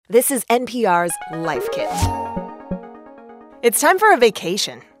This is NPR's Life Kit. It's time for a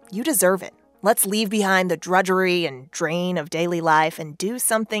vacation. You deserve it. Let's leave behind the drudgery and drain of daily life and do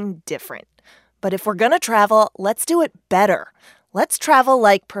something different. But if we're going to travel, let's do it better. Let's travel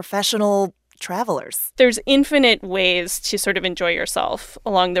like professional travelers. There's infinite ways to sort of enjoy yourself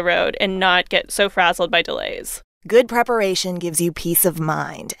along the road and not get so frazzled by delays. Good preparation gives you peace of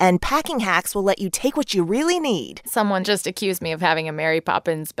mind, and packing hacks will let you take what you really need. Someone just accused me of having a Mary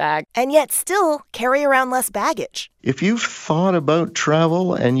Poppins bag. And yet still carry around less baggage. If you've thought about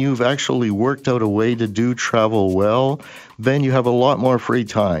travel and you've actually worked out a way to do travel well, then you have a lot more free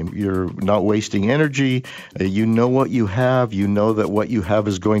time. You're not wasting energy. You know what you have. You know that what you have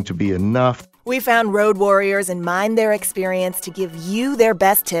is going to be enough. We found road warriors and mined their experience to give you their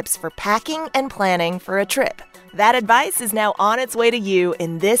best tips for packing and planning for a trip. That advice is now on its way to you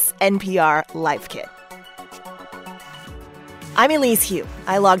in this NPR Life Kit. I'm Elise Hu.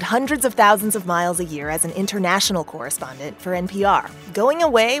 I logged hundreds of thousands of miles a year as an international correspondent for NPR. Going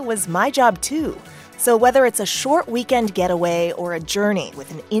away was my job, too. So whether it's a short weekend getaway or a journey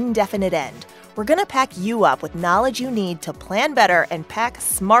with an indefinite end, we're going to pack you up with knowledge you need to plan better and pack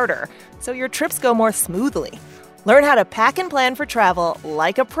smarter so your trips go more smoothly. Learn how to pack and plan for travel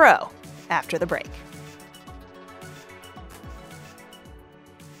like a pro after the break.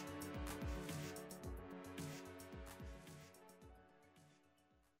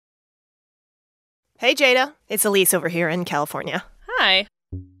 Hey, Jada. It's Elise over here in California. Hi.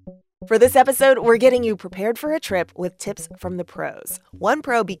 For this episode, we're getting you prepared for a trip with tips from the pros. One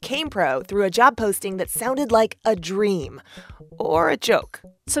pro became pro through a job posting that sounded like a dream or a joke.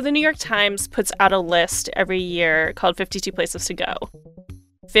 So the New York Times puts out a list every year called 52 Places to Go.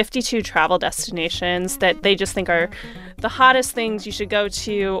 52 travel destinations that they just think are the hottest things you should go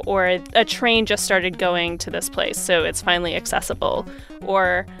to, or a train just started going to this place, so it's finally accessible.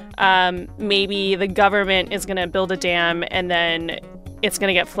 Or maybe the government is going to build a dam and then it's going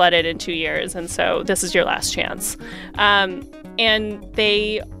to get flooded in 2 years, and so this is your last chance. And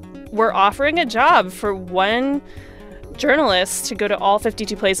they were offering a job for one journalist to go to all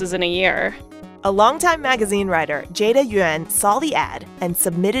 52 places in a year. A longtime magazine writer, Jada Yuan, saw the ad and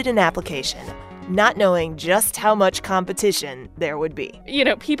submitted an application, not knowing just how much competition there would be. You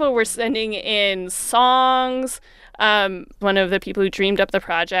know, people were sending in songs. One of the people who dreamed up the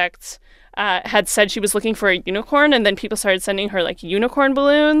project had said she was looking for a unicorn, and then people started sending her, like, unicorn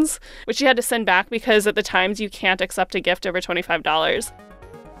balloons, which she had to send back because at the Times you can't accept a gift over $25.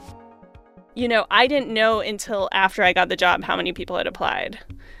 You know, I didn't know until after I got the job how many people had applied.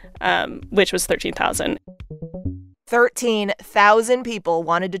 Which was 13,000. 13,000 people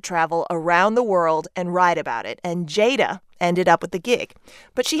wanted to travel around the world and write about it, and Jada ended up with the gig.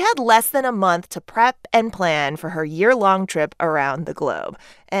 But she had less than a month to prep and plan for her year-long trip around the globe.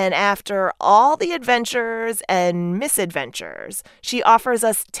 And after all the adventures and misadventures, she offers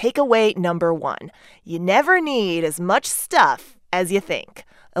us takeaway number one. You never need as much stuff as you think.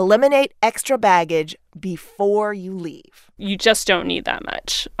 Eliminate extra baggage before you leave. You just don't need that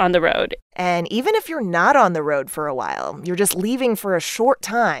much on the road. And even if you're not on the road for a while, you're just leaving for a short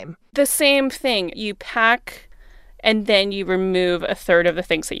time. The same thing. You pack and then you remove a third of the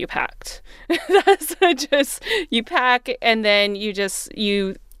things that you packed. That's just, you pack and then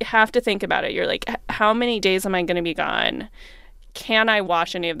you have to think about it. You're like, how many days am I going to be gone? Can I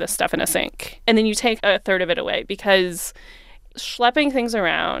wash any of this stuff in a sink? And then you take a third of it away, because schlepping things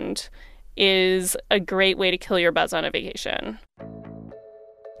around is a great way to kill your buzz on a vacation.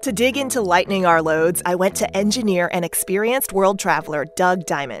 To dig into lightening our loads, I went to engineer and experienced world traveler Doug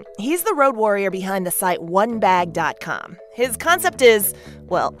Diamond. He's the road warrior behind the site onebag.com. His concept is,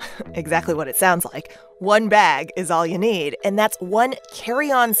 well, exactly what it sounds like. One bag is all you need, and that's one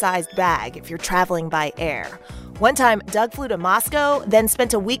carry-on-sized bag if you're traveling by air. One time, Doug flew to Moscow, then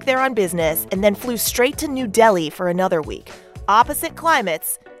spent a week there on business, and then flew straight to New Delhi for another week. Opposite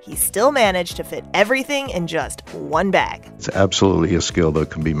climates, he still managed to fit everything in just one bag. It's absolutely a skill that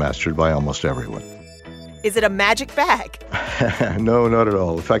can be mastered by almost everyone. Is it a magic bag? No, not at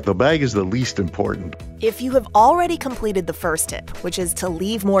all. In fact, the bag is the least important. If you have already completed the first tip, which is to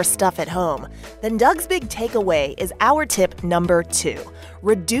leave more stuff at home, then Doug's big takeaway is our tip number 2.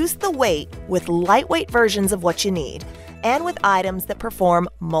 Reduce the weight with lightweight versions of what you need, and with items that perform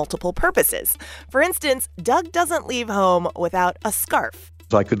multiple purposes. For instance, Doug doesn't leave home without a scarf.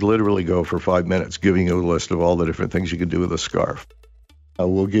 I could literally go for 5 minutes giving you a list of all the different things you can do with a scarf.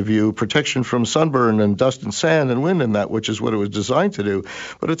 We'll give you protection from sunburn and dust and sand and wind and that, which is what it was designed to do.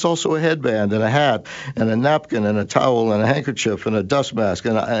 But it's also a headband and a hat and a napkin and a towel and a handkerchief and a dust mask.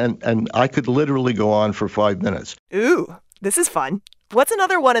 And I could literally go on for 5 minutes. Ooh, this is fun. What's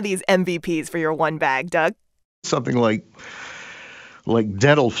another one of these MVPs for your one bag, Doug? Something like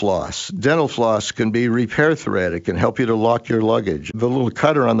dental floss. Dental floss can be repair thread. It can help you to lock your luggage. The little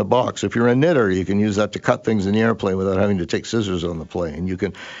cutter on the box, if you're a knitter, you can use that to cut things in the airplane without having to take scissors on the plane. You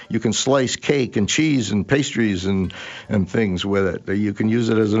can slice cake and cheese and pastries and things with it. You can use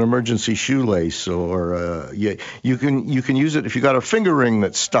it as an emergency shoelace, or you can use it if you got a finger ring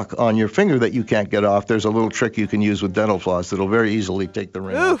that's stuck on your finger that you can't get off. There's a little trick you can use with dental floss that'll very easily take the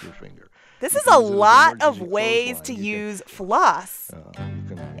ring off your finger. This is a lot of ways to use floss.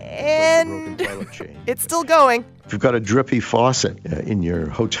 And it's still going. If you've got a drippy faucet in your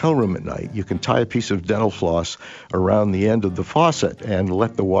hotel room at night, you can tie a piece of dental floss around the end of the faucet and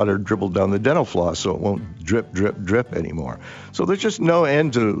let the water dribble down the dental floss so it won't drip, drip, drip anymore. So there's just no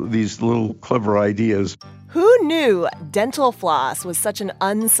end to these little clever ideas. Who knew dental floss was such an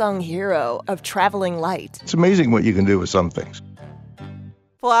unsung hero of traveling light? It's amazing what you can do with some things.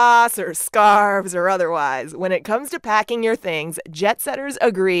 Floss or scarves or otherwise, when it comes to packing your things, jet setters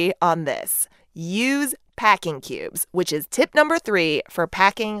agree on this. Use packing cubes, which is tip number 3 for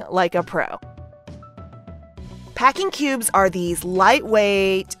packing like a pro. Packing cubes are these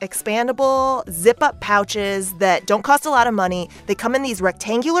lightweight, expandable, zip-up pouches that don't cost a lot of money. They come in these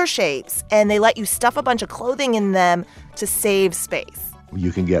rectangular shapes, and they let you stuff a bunch of clothing in them to save space.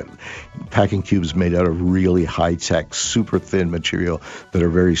 You can get packing cubes made out of really high-tech, super thin material that are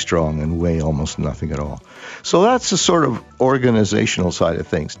very strong and weigh almost nothing at all. So that's the sort of organizational side of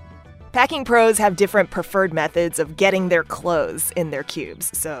things. Packing pros have different preferred methods of getting their clothes in their cubes.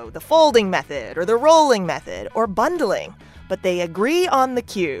 So the folding method or the rolling method or bundling. But they agree on the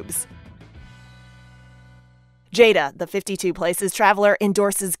cubes. Jada, the 52 Places traveler,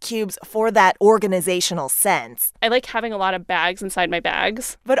 endorses cubes for that organizational sense. I like having a lot of bags inside my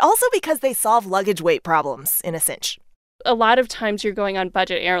bags. But also because they solve luggage weight problems in a cinch. A lot of times you're going on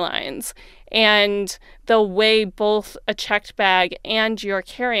budget airlines, and they'll weigh both a checked bag and your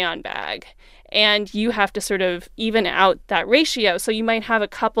carry-on bag. And you have to sort of even out that ratio. So you might have a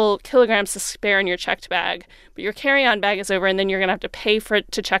couple kilograms to spare in your checked bag, but your carry-on bag is over, and then you're going to have to pay for it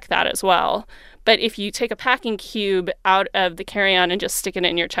to check that as well. But if you take a packing cube out of the carry-on and just stick it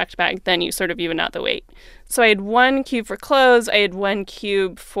in your checked bag, then you sort of even out the weight. So I had one cube for clothes. I had one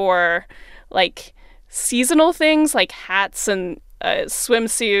cube for, like, seasonal things like hats and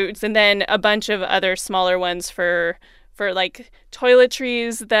swimsuits, and then a bunch of other smaller ones for like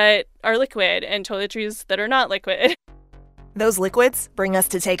toiletries that are liquid and toiletries that are not liquid. Those liquids bring us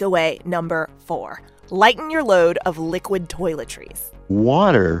to takeaway number 4. Lighten your load of liquid toiletries.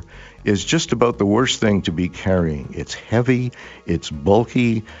 Water is just about the worst thing to be carrying. It's heavy, it's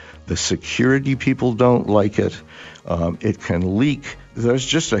bulky, the security people don't like it, it can leak. There's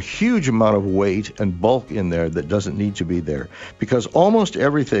just a huge amount of weight and bulk in there that doesn't need to be there, because almost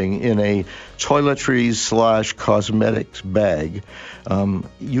everything in a toiletries/cosmetics bag,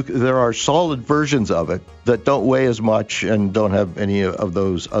 there are solid versions of it that don't weigh as much and don't have any of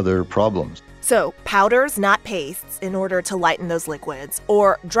those other problems. So powders, not pastes, in order to lighten those liquids,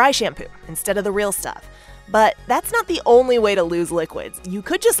 or dry shampoo instead of the real stuff. But that's not the only way to lose liquids. You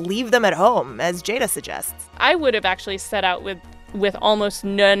could just leave them at home, as Jada suggests. I would have actually set out with almost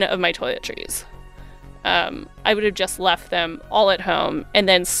none of my toiletries. I would have just left them all at home and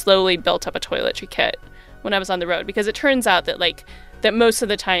then slowly built up a toiletry kit when I was on the road, because it turns out that that most of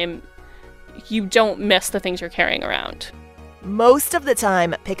the time you don't miss the things you're carrying around. Most of the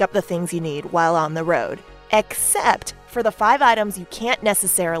time, pick up the things you need while on the road, except for the 5 items you can't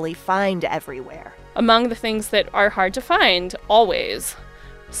necessarily find everywhere. Among the things that are hard to find, always,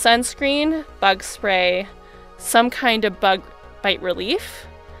 sunscreen, bug spray, some kind of bug bite relief,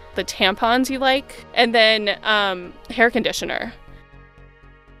 the tampons you like, and then hair conditioner.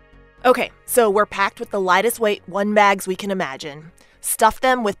 Okay, so we're packed with the lightest weight one bags we can imagine. Stuff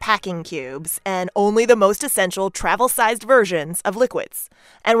them with packing cubes and only the most essential travel-sized versions of liquids.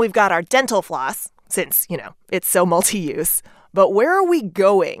 And we've got our dental floss, since, it's so multi-use. But where are we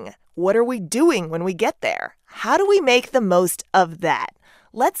going? What are we doing when we get there? How do we make the most of that?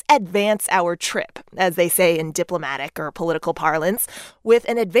 Let's advance our trip, as they say in diplomatic or political parlance, with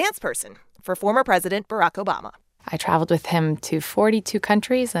an advance person for former President Barack Obama. I traveled with him to 42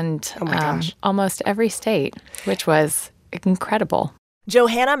 countries and almost every state, which was incredible.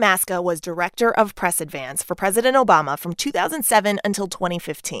 Johanna Maska was director of press advance for President Obama from 2007 until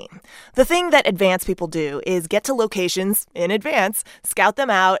 2015. The thing that advance people do is get to locations in advance, scout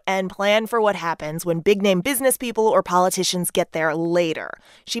them out, and plan for what happens when big-name business people or politicians get there later.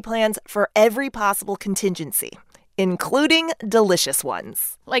 She plans for every possible contingency. including delicious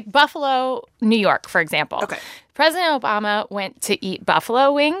ones. Like Buffalo, New York, for example. Okay. President Obama went to eat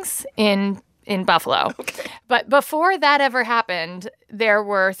buffalo wings in Buffalo. Okay. But before that ever happened, there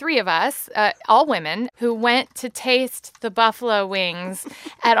were 3 of us, all women, who went to taste the buffalo wings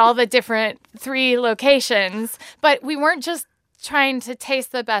at all the different 3 locations. But we weren't just trying to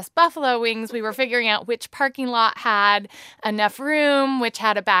taste the best buffalo wings. We were figuring out which parking lot had enough room, which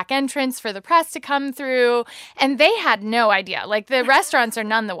had a back entrance for the press to come through. And they had no idea. Like, the restaurants are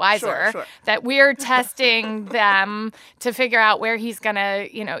none the wiser Sure. that we're testing them to figure out where he's going to,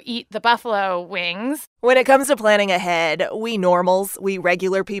 eat the buffalo wings. When it comes to planning ahead, we normals, we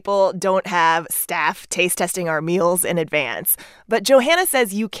regular people, don't have staff taste testing our meals in advance. But Johanna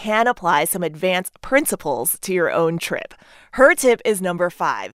says you can apply some advanced principles to your own trip. Her tip is number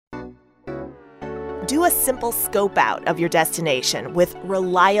 5. Do a simple scope out of your destination with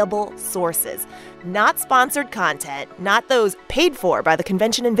reliable sources. Not sponsored content, not those paid for by the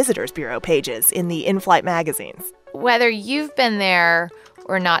Convention and Visitors Bureau pages in the in-flight magazines. Whether you've been there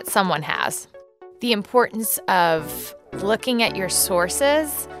or not, someone has. The importance of looking at your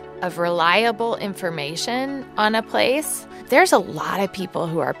sources of reliable information on a place. There's a lot of people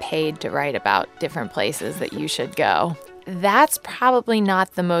who are paid to write about different places that you should go. That's probably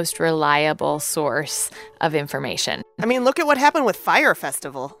not the most reliable source of information. I mean, look at what happened with Fyre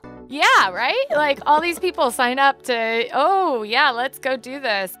Festival. Yeah, right? Like, all these people sign up to, let's go do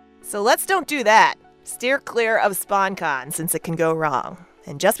this. So let's don't do that. Steer clear of SponCon since it can go wrong.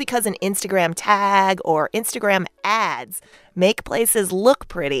 And just because an Instagram tag or Instagram ads make places look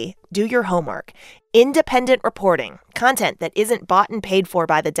pretty, do your homework. Independent reporting, content that isn't bought and paid for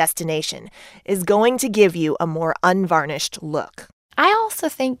by the destination, is going to give you a more unvarnished look. I also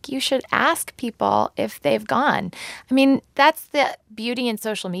think you should ask people if they've gone. I mean, that's the beauty in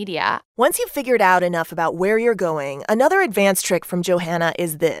social media. Once you've figured out enough about where you're going, another advanced trick from Johanna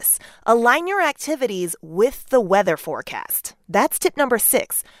is this. Align your activities with the weather forecast. That's tip number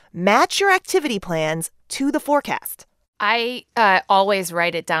 6. Match your activity plans to the forecast. I always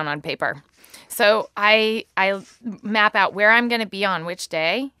write it down on paper. So I map out where I'm going to be on which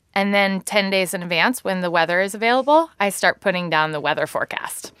day. And then 10 days in advance, when the weather is available, I start putting down the weather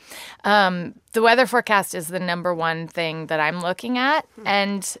forecast. The weather forecast is the number one thing that I'm looking at,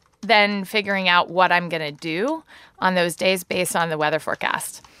 and then figuring out what I'm going to do on those days based on the weather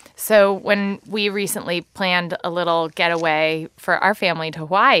forecast. So when we recently planned a little getaway for our family to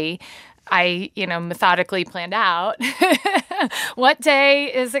Hawaii, I, methodically planned out what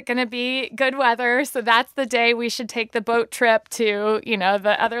day is it going to be good weather. So that's the day we should take the boat trip to,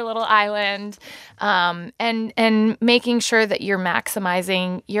 the other little island, and making sure that you're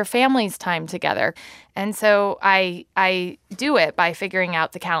maximizing your family's time together. And so I do it by figuring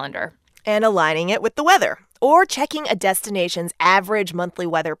out the calendar. And aligning it with the weather. Or checking a destination's average monthly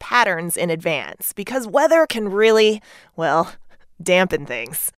weather patterns in advance. Because weather can really, dampen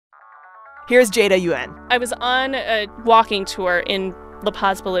things. Here's Jada Yuen. I was on a walking tour in La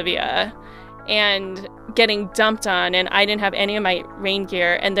Paz, Bolivia, and getting dumped on, and I didn't have any of my rain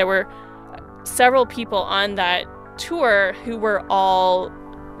gear. And there were several people on that tour who were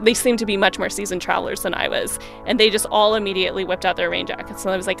they seemed to be much more seasoned travelers than I was. And they just all immediately whipped out their rain jackets.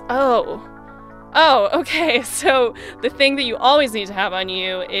 And I was like, oh, okay. So the thing that you always need to have on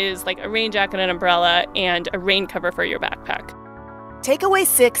you is like a rain jacket, an umbrella, and a rain cover for your backpack. Takeaway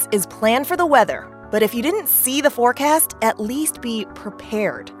 6 is plan for the weather, but if you didn't see the forecast, at least be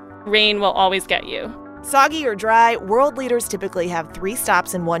prepared. Rain will always get you. Soggy or dry, world leaders typically have 3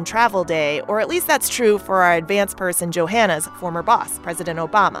 stops in one travel day, or at least that's true for our advanced person Johanna's former boss, President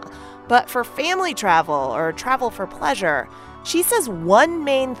Obama. But for family travel or travel for pleasure, she says one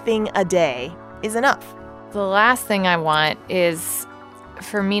main thing a day is enough. The last thing I want is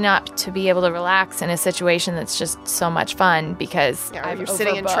for me not to be able to relax in a situation that's just so much fun because you're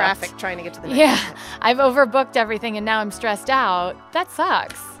sitting in traffic trying to get to the next one. I've overbooked everything and now I'm stressed out. That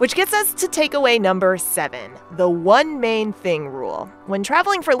sucks. Which gets us to takeaway number 7, the one main thing rule. When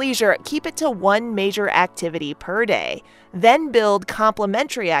traveling for leisure, keep it to one major activity per day, then build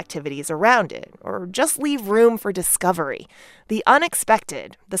complementary activities around it, or just leave room for discovery. The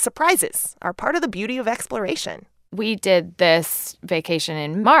unexpected, the surprises, are part of the beauty of exploration. We did this vacation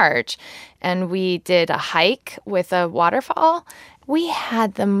in March, and we did a hike with a waterfall. We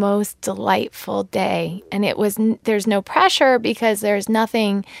had the most delightful day, and there's no pressure because there's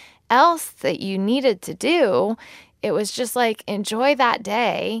nothing else that you needed to do. It was just like, enjoy that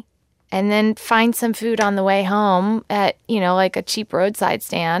day and then find some food on the way home at, like a cheap roadside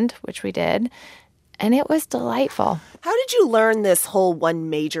stand, which we did. And it was delightful. How did you learn this whole one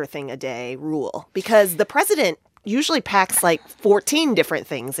major thing a day rule? Because the president usually packs like 14 different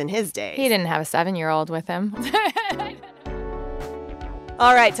things in his days. He didn't have a 7-year-old with him.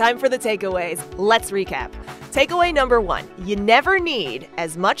 All right, time for the takeaways. Let's recap. Takeaway number 1, you never need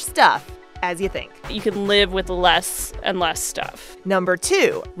as much stuff as you think. You can live with less and less stuff. Number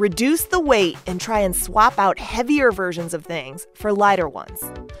 2, reduce the weight and try and swap out heavier versions of things for lighter ones.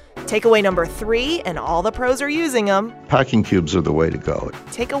 Takeaway number 3, and all the pros are using them. Packing cubes are the way to go.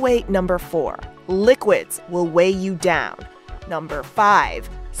 Takeaway number 4, liquids will weigh you down. Number 5,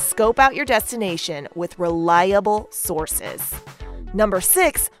 scope out your destination with reliable sources. Number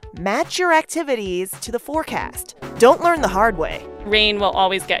 6, match your activities to the forecast. Don't learn the hard way. Rain will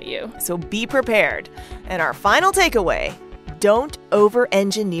always get you. So be prepared. And our final takeaway, don't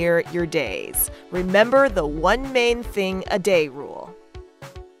over-engineer your days. Remember the one main thing a day rule.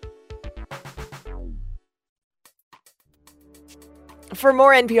 For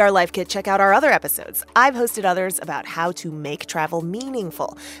more NPR Life Kit, check out our other episodes. I've hosted others about how to make travel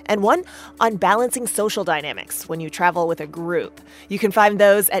meaningful, and one on balancing social dynamics when you travel with a group. You can find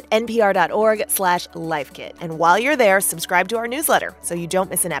those at npr.org/lifekit. And while you're there, subscribe to our newsletter so you don't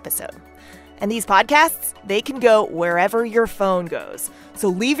miss an episode. And these podcasts, they can go wherever your phone goes. So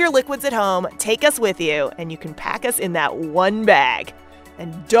leave your liquids at home, take us with you, and you can pack us in that one bag.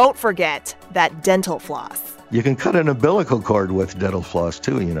 And don't forget that dental floss. You can cut an umbilical cord with dental floss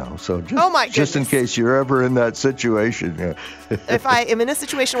too, so just in case you're ever in that situation. Yeah. If I am in a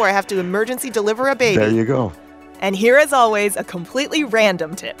situation where I have to emergency deliver a baby. There you go. And here, as always, a completely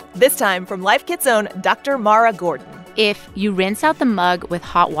random tip. This time from Life Kit's own Dr. Mara Gordon. If you rinse out the mug with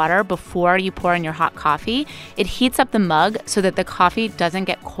hot water before you pour in your hot coffee, it heats up the mug so that the coffee doesn't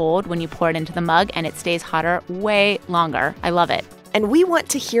get cold when you pour it into the mug, and it stays hotter way longer. I love it. And we want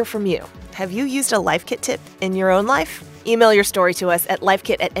to hear from you. Have you used a Life Kit tip in your own life? Email your story to us at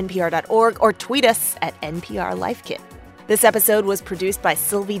lifekit@npr.org or tweet us at NPRLifeKit. This episode was produced by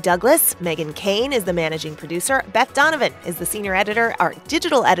Sylvie Douglas. Megan Kane is the managing producer. Beth Donovan is the senior editor. Our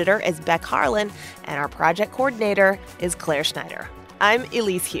digital editor is Beck Harlan. And our project coordinator is Claire Schneider. I'm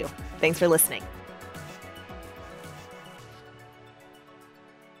Elise Hu. Thanks for listening.